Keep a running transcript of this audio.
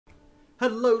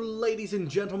Hello ladies and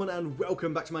gentlemen, and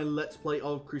welcome back to my Let's Play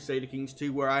of Crusader Kings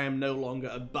 2, where I am no longer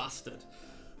a bastard.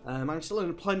 I'm still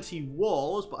in plenty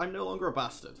wars, but I'm no longer a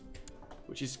bastard,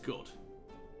 which is good.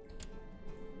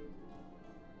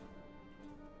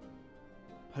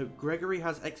 Pope Gregory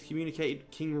has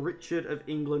excommunicated King Richard of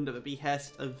England at the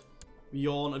behest of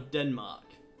Bjorn of Denmark.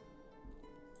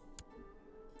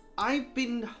 I've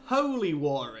been holy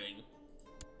warring,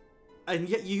 and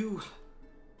yet you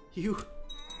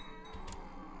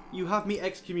have me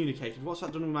excommunicated. What's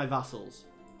that done with my vassals?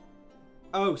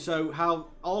 Oh, so how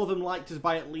all of them liked us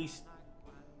by at least...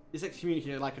 Is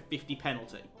excommunicated like a 50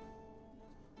 penalty?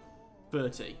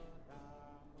 30.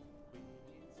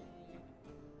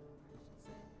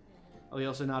 Oh, they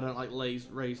also now don't like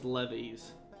raised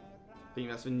levies. I think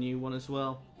that's a new one as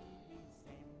well.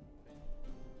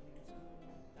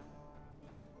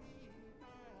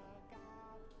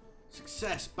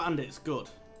 Success! Bandits, good.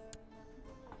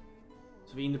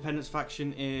 So the Independence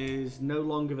faction is no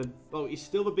longer the... Oh, it's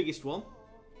still the biggest one.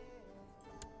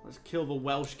 Let's kill the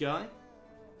Welsh guy.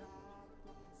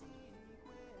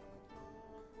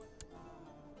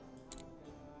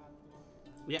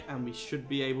 Yeah, and we should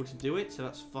be able to do it, so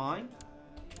that's fine.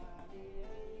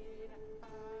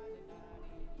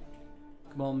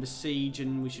 Come on, besiege,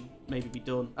 and we should maybe be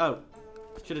done. Oh,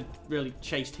 should have really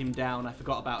chased him down. I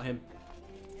forgot about him.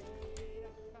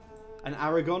 And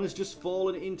Aragon has just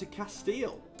fallen into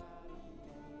Castile.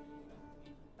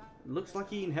 Looks like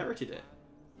he inherited it.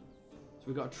 So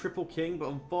we've got a triple king, but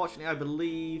unfortunately I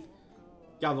believe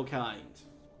Gavelkind.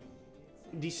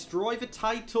 Destroy the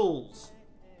titles.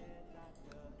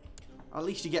 At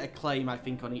least you get a claim, I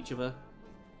think, on each other.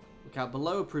 Look out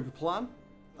below, approve a plan.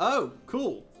 Oh,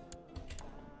 cool.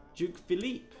 Duke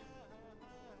Philippe.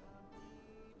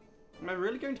 Am I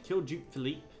really going to kill Duke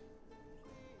Philippe?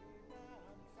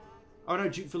 Oh no,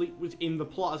 Duke Philippe was in the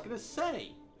plot. I was going to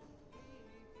say.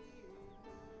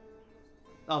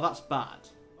 Oh, that's bad.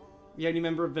 The only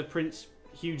member of the Prince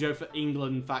Hugo for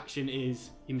England faction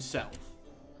is himself.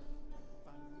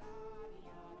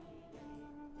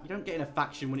 You don't get in a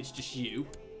faction when it's just you.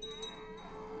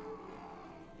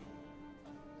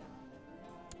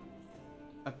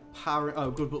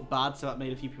 Oh, good but bad, so that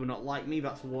made a few people not like me.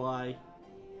 That's why.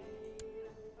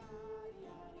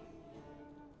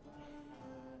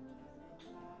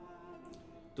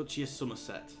 Duchy of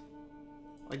Somerset.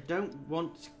 I don't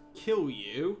want to kill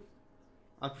you.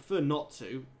 I prefer not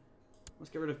to. Let's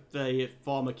get rid of the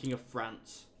former King of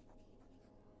France.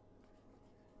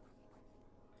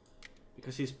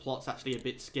 Because his plot's actually a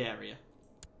bit scarier.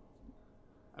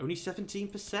 Only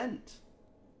 17%.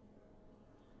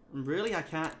 And really, I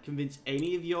can't convince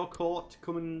any of your court to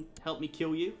come and help me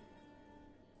kill you?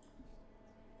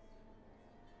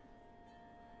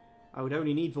 I would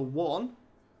only need the one.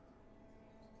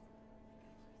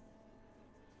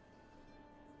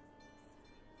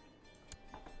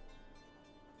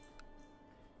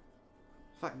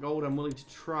 Fat gold, I'm willing to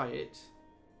try it.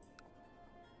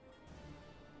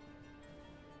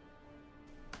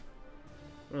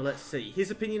 Well, let's see.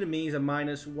 His opinion of me is a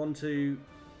minus 1, 2,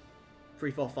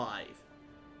 3, 4, 5.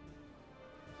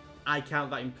 I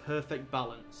count that in perfect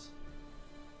balance.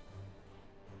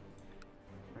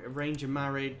 Right, arrange a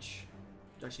marriage.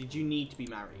 Actually, do you need to be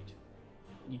married?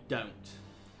 You don't.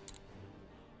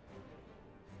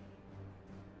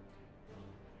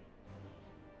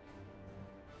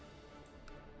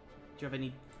 Do you have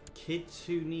any kids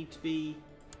who need to be...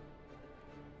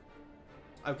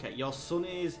 Okay, your son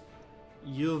is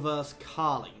Yuvas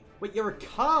Carling. Wait, you're a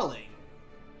Carling?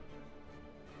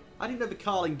 I didn't know the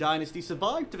Carling dynasty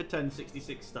survived to the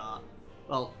 1066 start.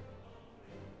 Well,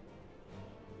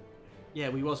 yeah,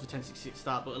 we was the 1066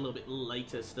 start, but a little bit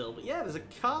later still. But yeah, there's a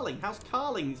Carling. House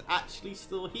Carling's actually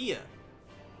still here.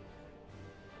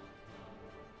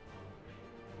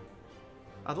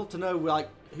 I'd love to know, like,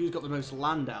 who's got the most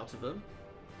land out of them.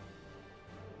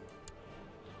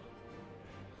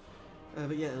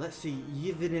 But yeah, let's see.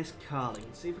 Yvines Carling.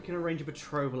 See if we can arrange a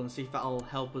betrothal and see if that'll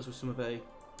help us with some of the...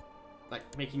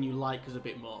 like, making you like us a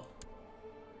bit more.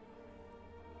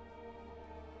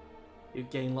 You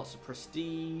gain lots of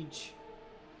prestige.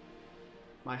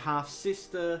 My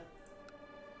half-sister.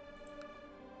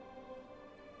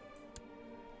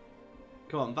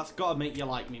 Come on, that's got to make you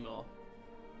like me more.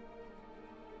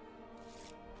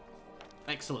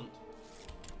 Excellent.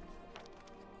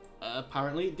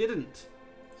 Apparently it didn't.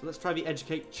 So let's try the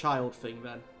educate child thing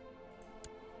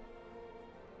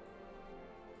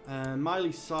then.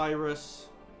 Miley Cyrus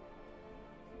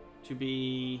to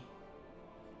be...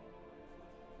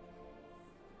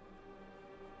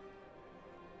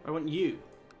 I want you.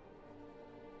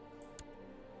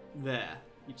 There.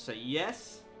 You'd say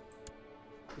yes.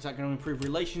 Is that going to improve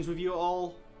relations with you at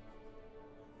all?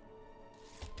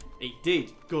 It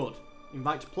did. Good.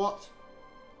 Invite to plot.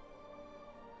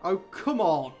 Oh, come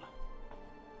on.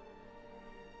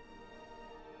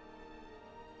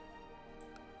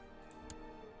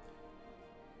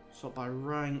 Sort by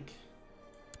rank.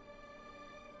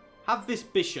 Have this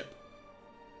bishop.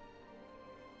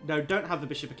 No, don't have the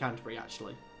Bishop of Canterbury,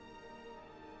 actually.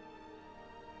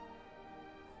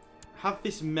 Have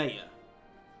this mayor.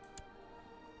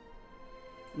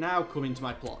 Now come into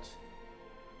my plot.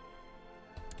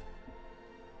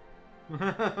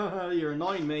 You're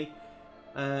annoying me.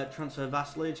 Transfer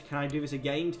vassalage. Can I do this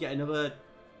again to get another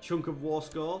chunk of war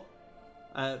score?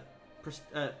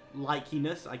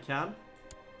 Likiness, I can.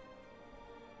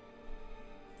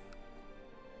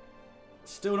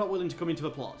 Still not willing to come into the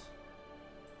plot.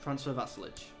 Transfer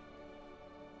vassalage.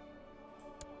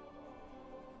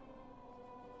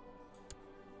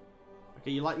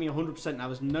 Okay, you like me 100% now.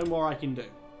 There's no more I can do.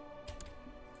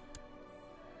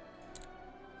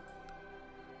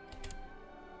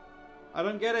 I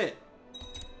don't get it.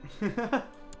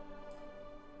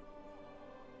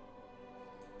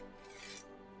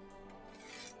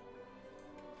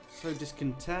 So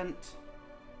discontent.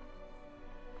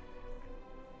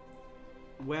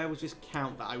 Where was this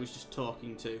count that I was just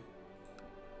talking to?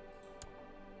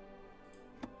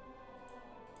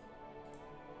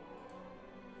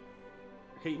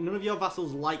 Okay, none of your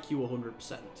vassals like you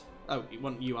 100%. Oh, it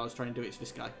wasn't you I was trying to do it, it's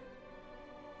this guy.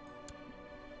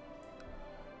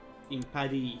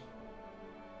 Impedi.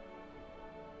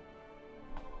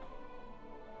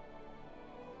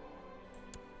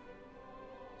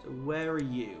 So where are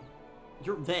you?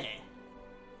 You're there.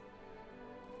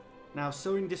 Now,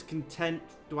 sowing discontent,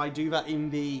 do I do that in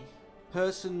the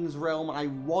person's realm I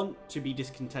want to be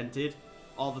discontented,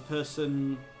 or the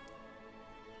person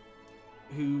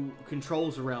who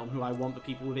controls the realm who I want the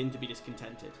people within to be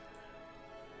discontented?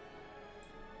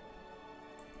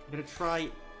 I'm going to try...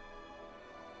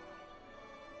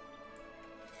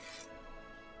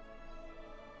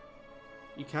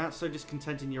 You can't sow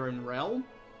discontent in your own realm?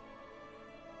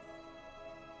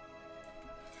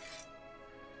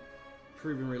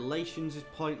 Improving relations is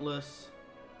pointless.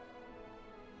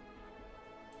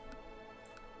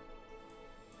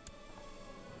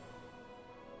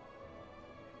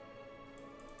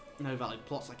 No valid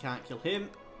plots, I can't kill him.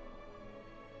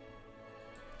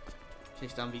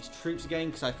 Chase down these troops again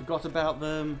because I forgot about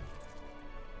them.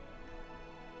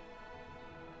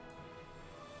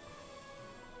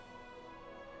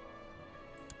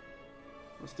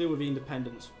 Let's deal with the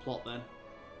independence plot then.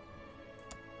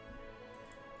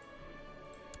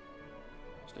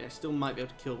 I still might be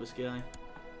able to kill this guy.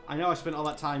 I know I spent all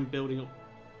that time building up,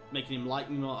 making him like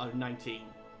me more. I was 19.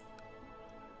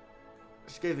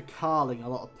 Just gave the Carling a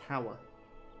lot of power.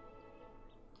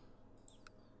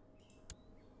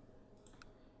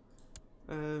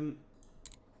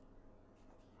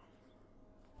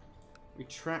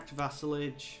 Retract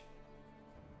vassalage.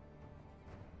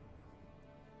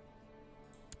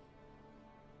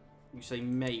 You say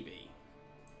maybe.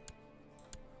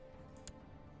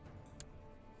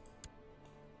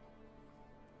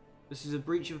 This is a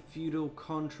breach of feudal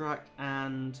contract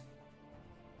and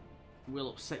will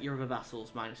upset your other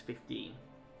vassals, -15.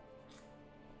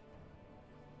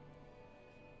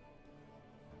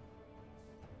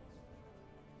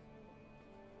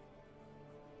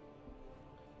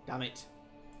 Damn it.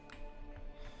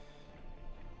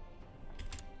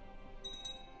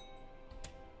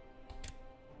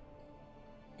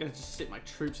 I'm gonna just sit my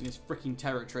troops in his freaking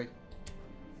territory.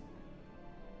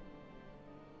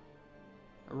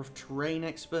 A rough terrain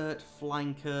expert,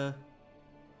 flanker,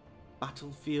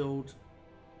 battlefield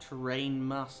terrain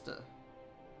master.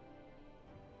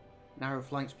 Narrow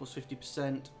flanks plus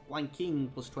 50%, flanking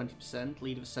plus 20%,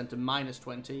 lead of the centre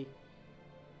 -20.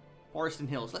 Forest and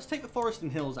hills. Let's take the forest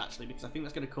and hills actually, because I think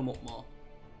that's going to come up more.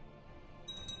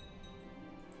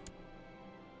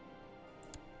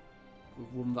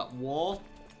 We've won that war.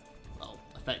 Well,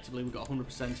 effectively we've got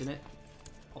 100% in it.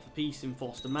 Offer peace,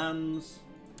 enforce demands.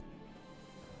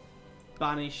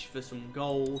 Banish for some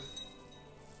gold.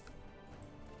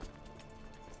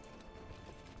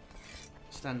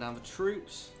 Stand down the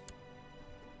troops.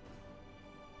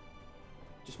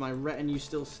 Just my retinue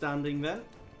still standing there.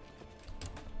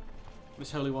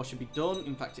 This holy war should be done.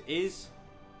 In fact, it is.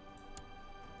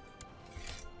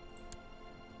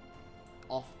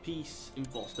 Off peace,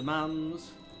 enforce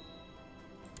demands.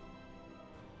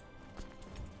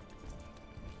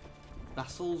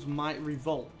 Vassals might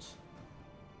revolt.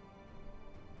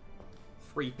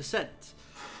 3%.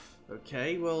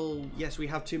 Okay, well, yes, we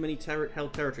have too many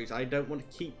held territories. I don't want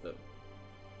to keep them.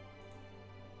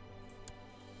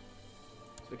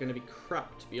 So they're going to be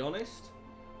crap, to be honest.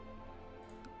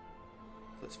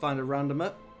 Let's find a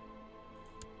randomer.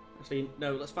 Actually,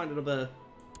 no, let's find another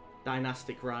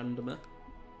dynastic randomer.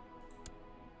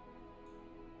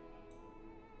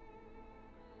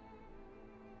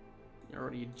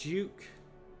 Already a duke.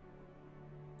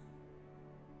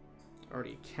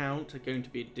 Already a count, are going to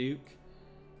be a duke.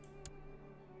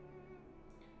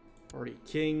 Already a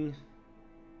king.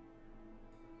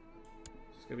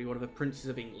 It's going to be one of the princes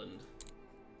of England.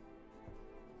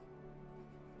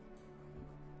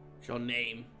 What's your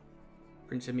name?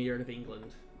 Prince Emir of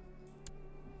England.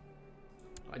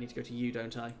 I need to go to you,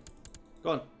 don't I?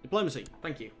 Go on, diplomacy.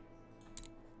 Thank you.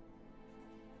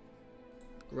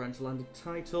 Grant landed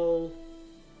title.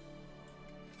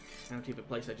 County of a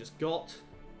place I just got.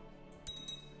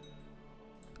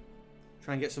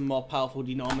 Try and get some more powerful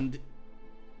Normand.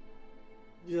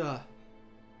 Yeah.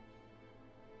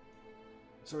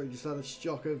 Sorry, just had a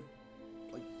shock of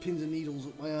like pins and needles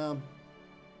up my arm.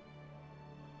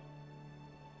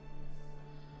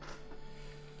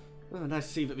 Oh, nice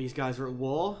to see that these guys are at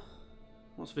war.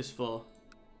 What's this for?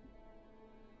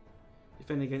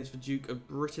 Defending against the Duke of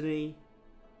Brittany.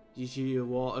 Did you a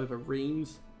war over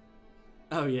Reims?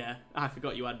 Oh yeah, I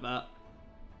forgot you had that.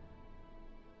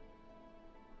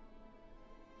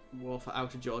 War for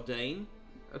Outer Jordan.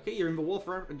 Okay, you're in the war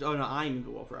for... Oh no, I'm in the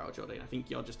war for Outer Jordan. I think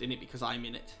you're just in it because I'm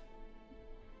in it.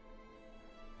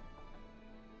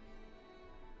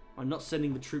 I'm not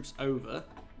sending the troops over.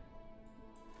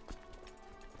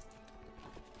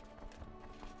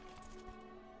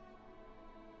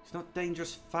 It's not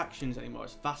dangerous factions anymore.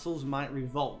 It's vassals might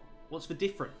revolt. What's the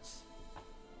difference?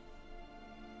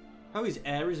 How is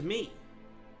heir is me?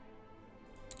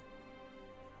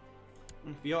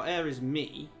 If your heir is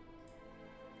me,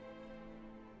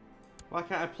 why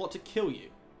can't I plot to kill you?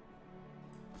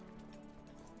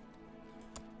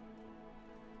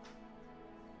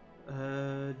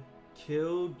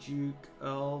 Kill Duke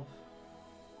of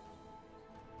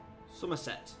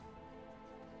Somerset.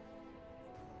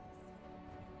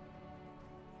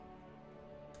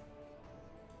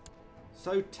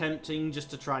 So tempting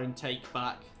just to try and take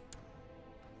back.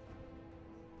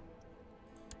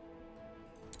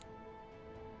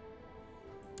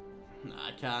 Nah,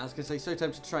 I can't. I was going to say, so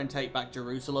tempted to try and take back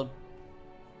Jerusalem.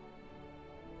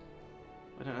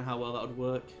 I don't know how well that would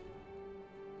work.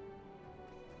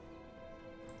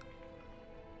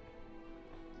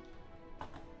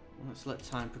 Let's let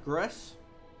time progress.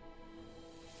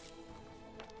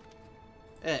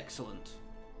 Excellent.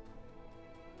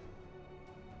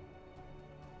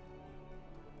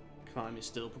 Time is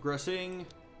still progressing.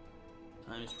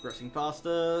 Time is progressing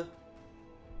faster.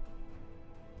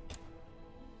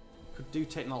 Could do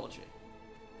technology.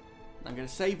 I'm going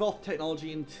to save off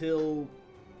technology until,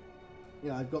 you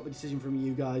know, I've got the decision from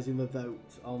you guys in the vote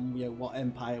on, you know, what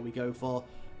empire we go for.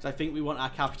 Because I think we want our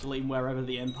capital in wherever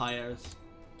the empire's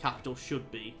capital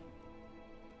should be.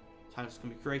 Titles can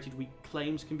be created. Weak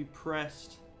claims can be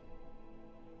pressed.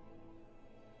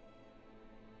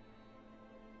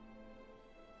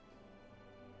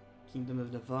 Kingdom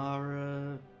of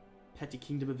Navarre. Petty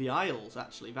Kingdom of the Isles,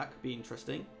 actually. That could be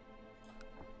interesting.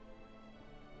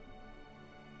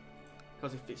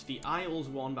 Because if it's the Isles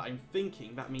one that I'm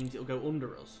thinking, that means it'll go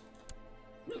under us.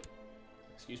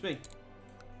 Excuse me.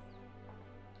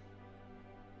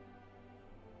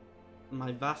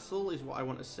 My vassal is what I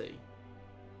want to see.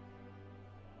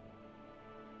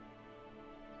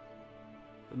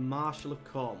 The Marshal of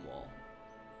Cornwall.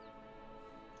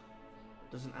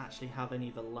 Doesn't actually have any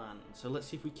of the land. So let's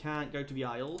see if we can't go to the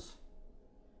Isles.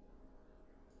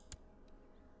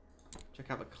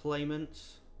 Check out the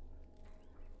claimants.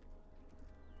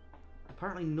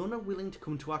 Apparently none are willing to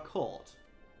come to our court.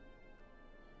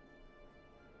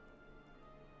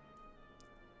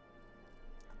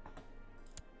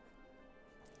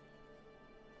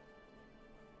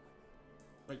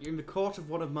 Like, you're in the court of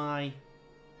one of my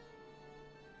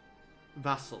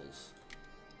vassals.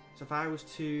 So if I was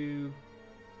to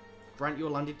grant you a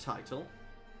landed title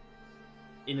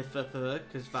in a further,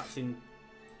 because that's in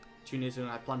Tunisia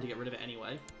and I plan to get rid of it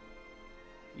anyway,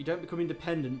 you don't become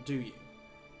independent, do you?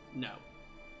 No.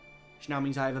 Which now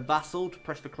means I have a vassal to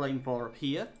press the claim for up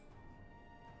here.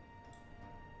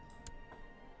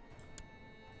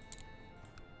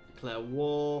 Declare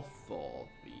war for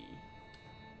the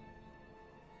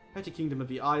Petty Kingdom of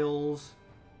the Isles.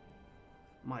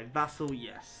 My vassal,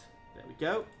 yes. There we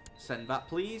go. Send that,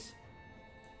 please.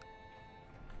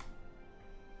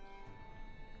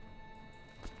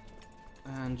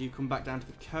 And you come back down to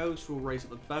the coast. We'll raise up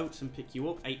the boats and pick you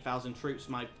up. 8,000 troops.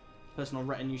 My personal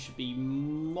retinue should be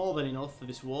more than enough for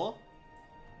this war.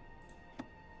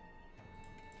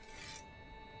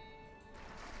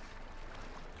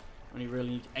 Only really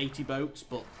need 80 boats,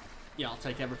 but yeah, I'll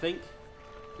take everything.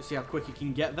 Let's see how quick you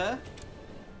can get there.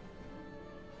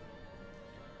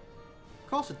 Of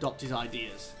course, adopt his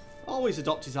ideas. Always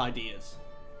adopt his ideas.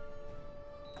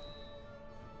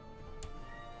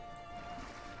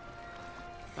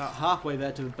 About halfway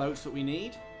there to the boats that we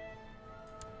need.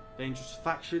 Dangerous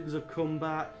factions have come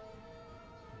back.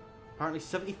 Apparently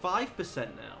 75%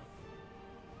 now.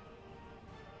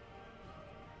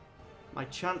 My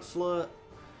Chancellor...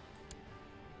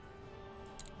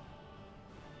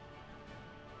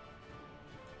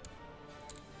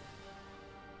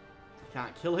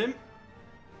 Can't kill him.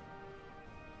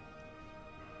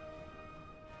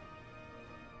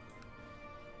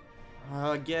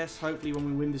 I guess hopefully when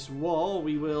we win this war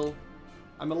we will...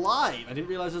 I'm alive! I didn't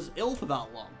realise I was ill for that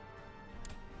long.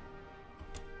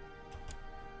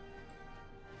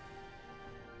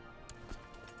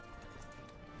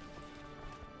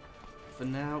 For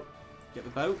now, get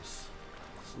the boats.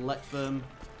 Select them.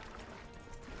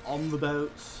 On the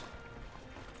boats.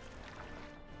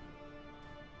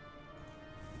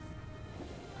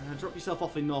 Drop yourself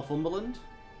off in Northumberland.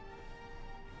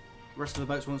 The rest of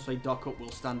the boats, once they dock up, we'll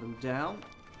stand them down.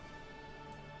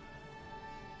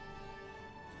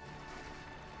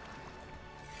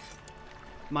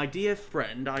 My dear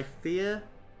friend, I fear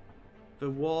the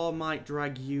war might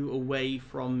drag you away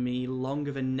from me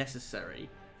longer than necessary,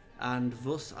 and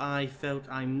thus I felt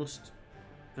there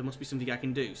must be something I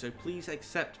can do. So please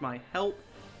accept my help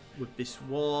with this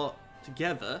war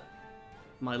together,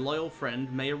 my loyal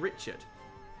friend, Mayor Richard.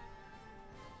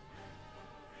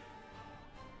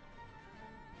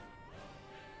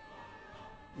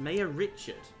 Mayor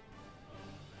Richard.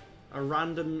 A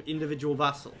random individual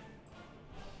vassal.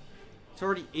 It's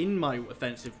already in my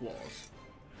offensive wars.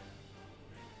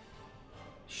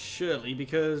 Surely,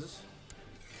 because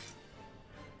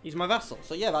he's my vassal.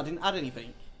 So yeah, that didn't add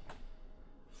anything.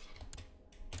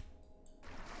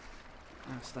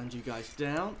 I'll stand you guys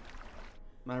down.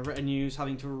 My retinue's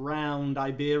having to round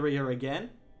Iberia again.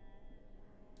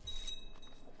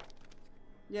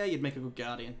 Yeah, you'd make a good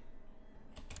guardian.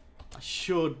 I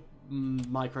should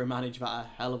micromanage that a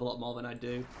hell of a lot more than I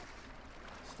do.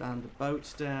 Stand the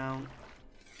boats down.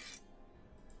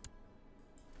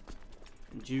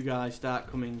 And you guys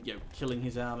start coming, killing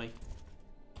his army.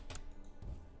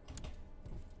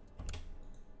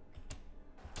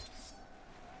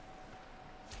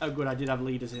 Oh good, I did have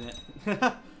leaders in it.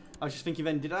 I was just thinking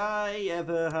then, did I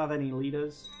ever have any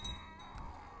leaders?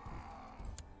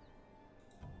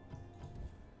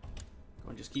 Go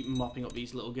on, just keep mopping up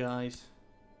these little guys.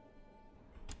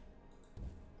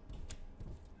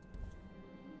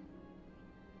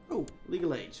 Oh,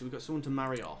 legal age, so we've got someone to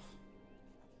marry off.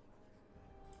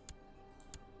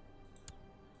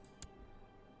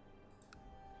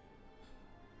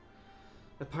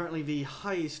 Apparently the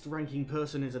highest ranking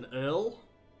person is an earl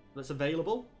that's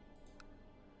available.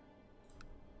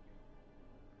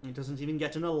 He doesn't even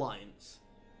get an alliance.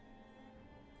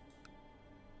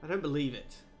 I don't believe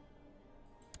it.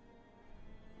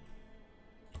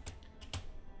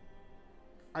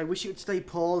 I wish it would stay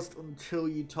paused until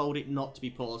you told it not to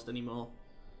be paused anymore.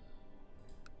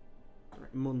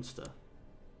 Right, Munster.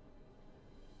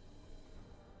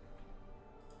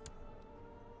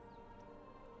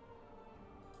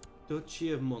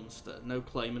 Duchy of Munster. No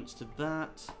claimants to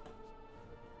that.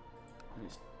 And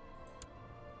it's...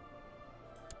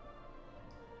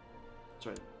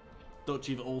 Sorry.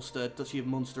 Duchy of Ulster. Duchy of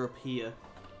Munster up here.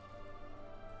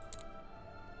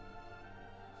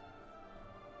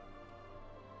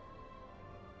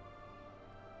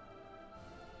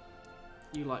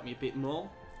 You like me a bit more.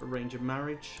 Arrange a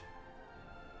marriage.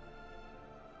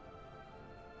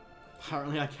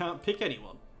 Apparently I can't pick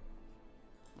anyone.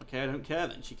 Okay, I don't care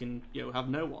then. She can, have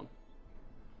no one.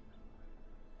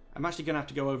 I'm actually going to have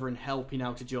to go over and help you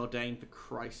now to Jourdain, for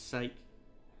Christ's sake.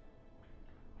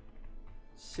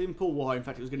 Simple war. In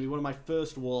fact, it was going to be one of my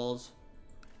first wars.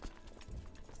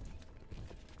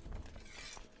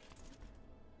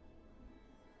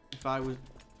 If I would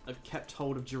have kept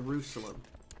hold of Jerusalem.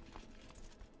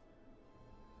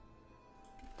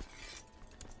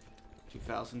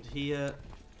 2,000 here,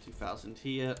 2,000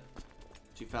 here,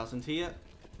 2,000 here.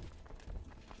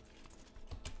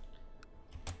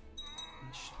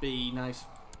 It should be nice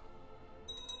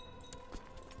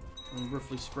and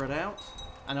roughly spread out.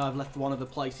 I know I've left one of the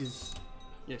places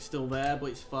still there, but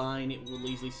it's fine. It will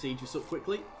easily siege us up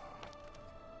quickly.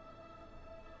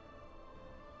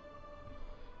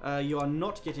 You are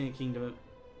not getting a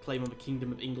claim on the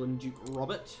Kingdom of England, Duke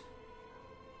Robert.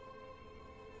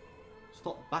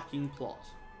 Stop backing plot.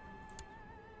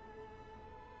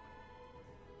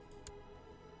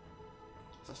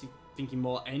 I was actually thinking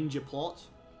more end your plot.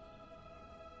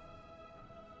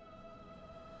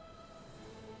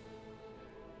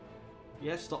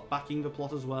 Yeah, stop backing the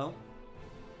plot as well.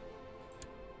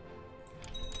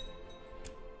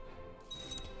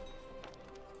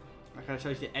 I kind of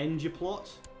chose to end your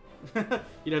plot.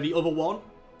 You know, the other one.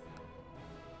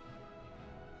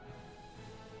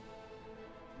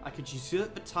 I could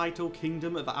usurp the title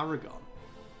Kingdom of Aragon.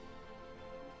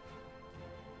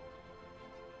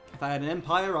 If I had an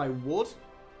empire, I would.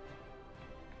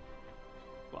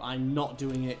 But I'm not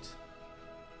doing it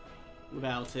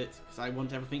without it, because I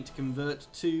want everything to convert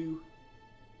to...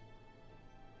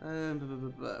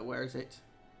 where is it?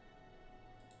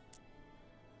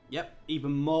 Yep,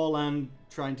 even more land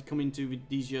trying to come into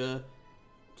the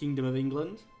Kingdom of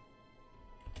England.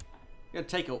 It's going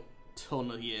to take a ton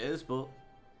of years, but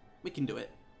we can do it.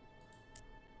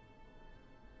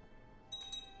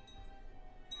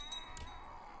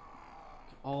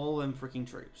 All them freaking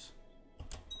troops.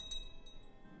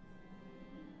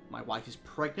 My wife is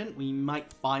pregnant. We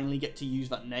might finally get to use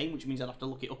that name, which means I'd have to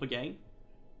look it up again.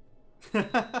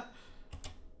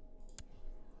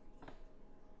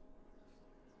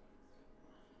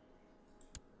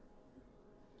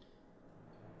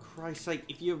 Christ's sake,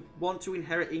 if you want to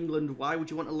inherit England, why would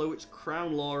you want to lower its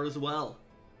crown law as well?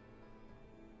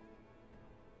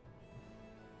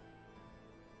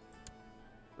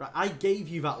 Right, I gave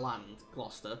you that land,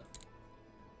 Gloucester.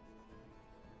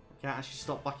 I can't actually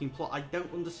stop backing plot. I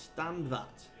don't understand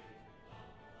that.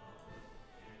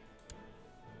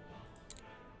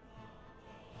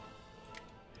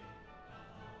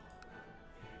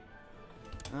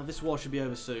 Now, this war should be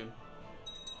over soon.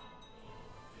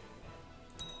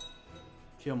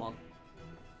 Come on.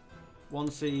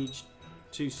 1 siege,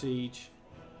 2 siege,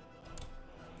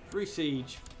 3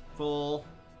 siege, 4.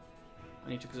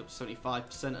 And he took us up to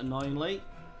 75%, annoyingly.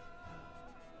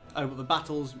 Oh, but the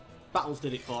battles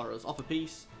did it for us. Offer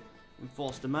peace,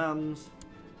 enforce demands.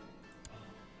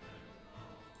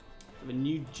 The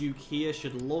new Duke here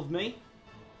should love me.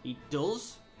 He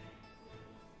does.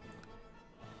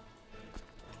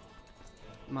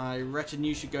 My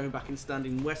retinue should go back and stand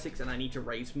in Wessex, and I need to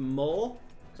raise more,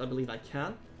 because I believe I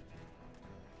can.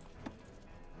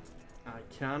 I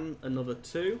can. Another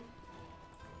 2.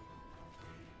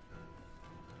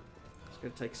 It's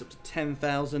going to take us up to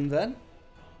 10,000 then.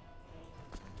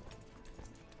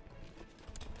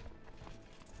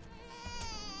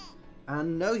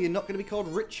 And no, you're not going to be called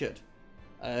Richard.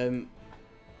 I've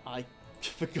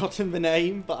forgotten the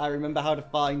name, but I remember how to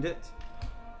find it.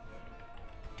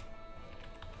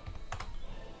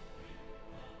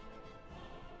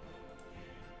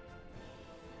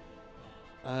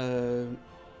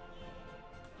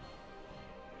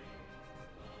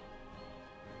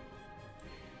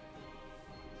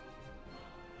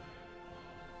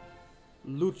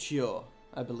 Lucio,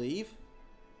 I believe.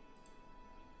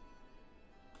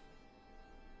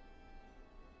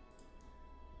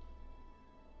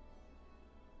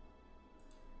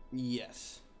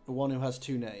 Yes, the one who has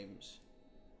 2 names.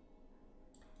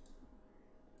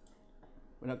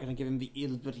 We're not going to give him the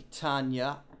Il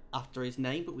Britannia after his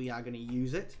name, but we are going to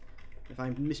use it. If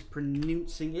I'm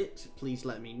mispronouncing it, please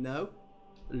let me know.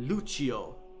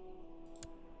 Lucio.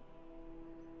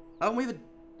 Oh,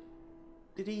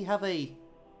 did he have a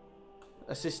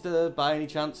sister by any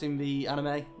chance in the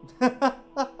anime?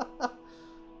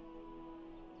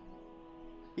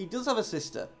 He does have a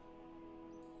sister.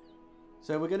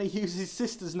 So we're going to use his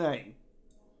sister's name.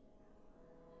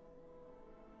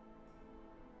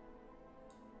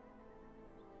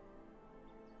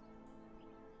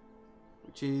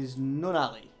 Which is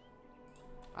Nunali.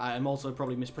 I am also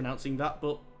probably mispronouncing that,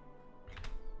 but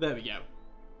there we go.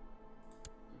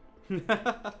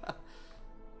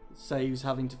 Saves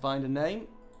having to find a name.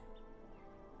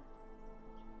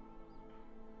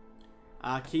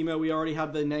 Chemo, we already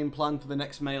had the name planned for the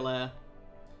next male heir.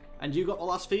 And you got the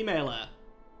last female heir.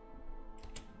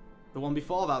 The one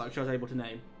before that, which I was able to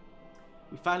name.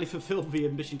 We finally fulfilled the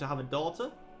ambition to have a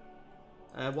daughter.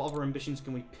 What other ambitions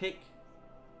can we pick?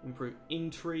 Improve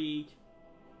intrigue.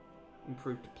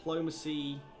 Improve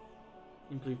diplomacy.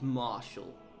 Improve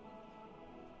martial.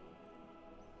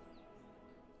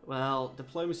 Well,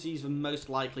 diplomacy is the most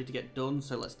likely to get done,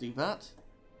 so let's do that.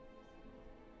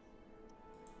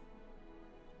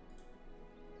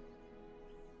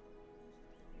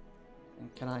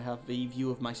 And can I have the view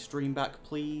of my stream back,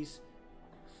 please?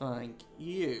 Thank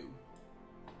you.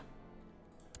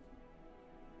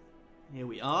 Here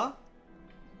we are.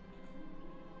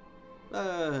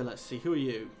 Let's see, who are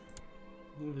you?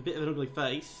 You have a bit of an ugly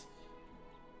face.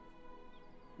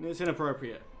 It's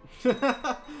inappropriate.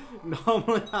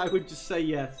 Normally I would just say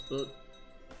yes, but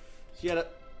she had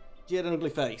an ugly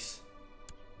face.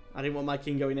 I didn't want my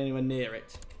king going anywhere near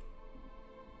it.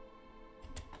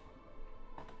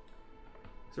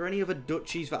 Is there any other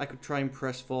duchies that I could try and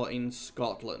press for in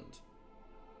Scotland?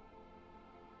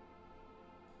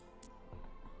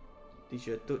 These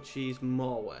are duchies,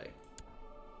 Morway.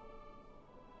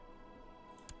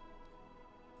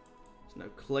 There's no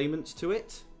claimants to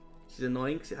it. This is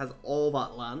annoying because it has all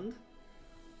that land.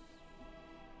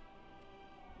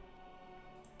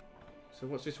 So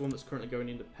what's this one that's currently going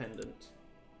independent?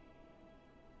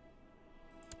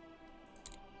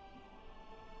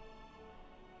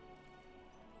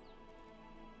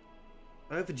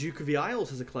 Oh, the Duke of the Isles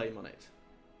has a claim on it.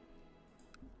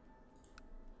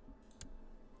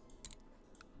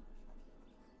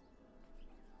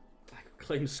 I could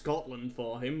claim Scotland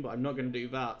for him, but I'm not going to do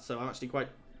that, so I'm actually quite...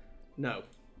 No.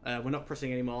 We're not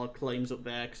pressing any more claims up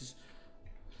there, because...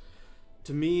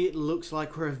 To me, it looks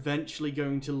like we're eventually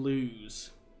going to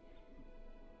lose.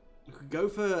 We could go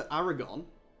for Aragon.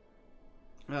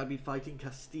 That'd be fighting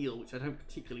Castile, which I don't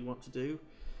particularly want to do.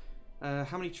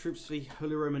 How many troops for the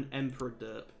Holy Roman Emperor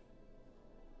Derp?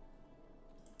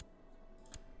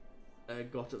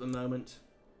 Got at the moment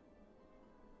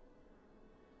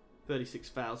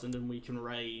 36,000, and we can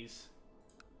raise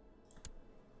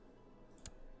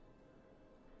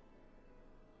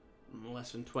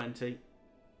less than 20.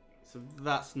 So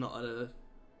that's not a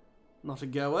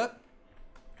goer.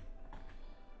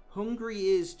 Hungary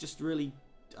is just really...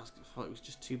 I thought it was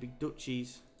just two big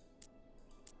duchies.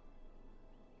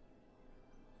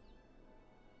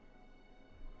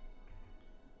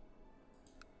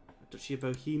 Duchy of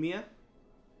Bohemia.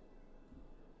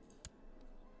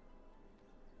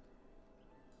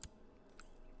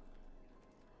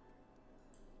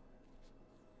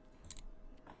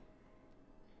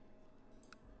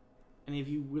 Any of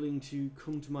you willing to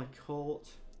come to my court?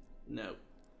 No.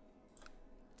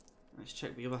 Let's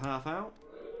check the other half out.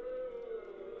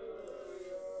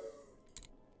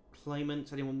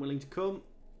 Claimants, anyone willing to come?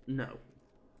 No.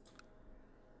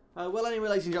 Well, anyway,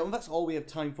 ladies and gentlemen, that's all we have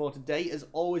time for today. As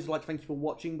always, I'd like to thank you for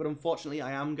watching, but unfortunately,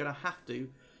 I am going to have to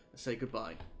say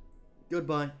goodbye.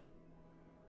 Goodbye.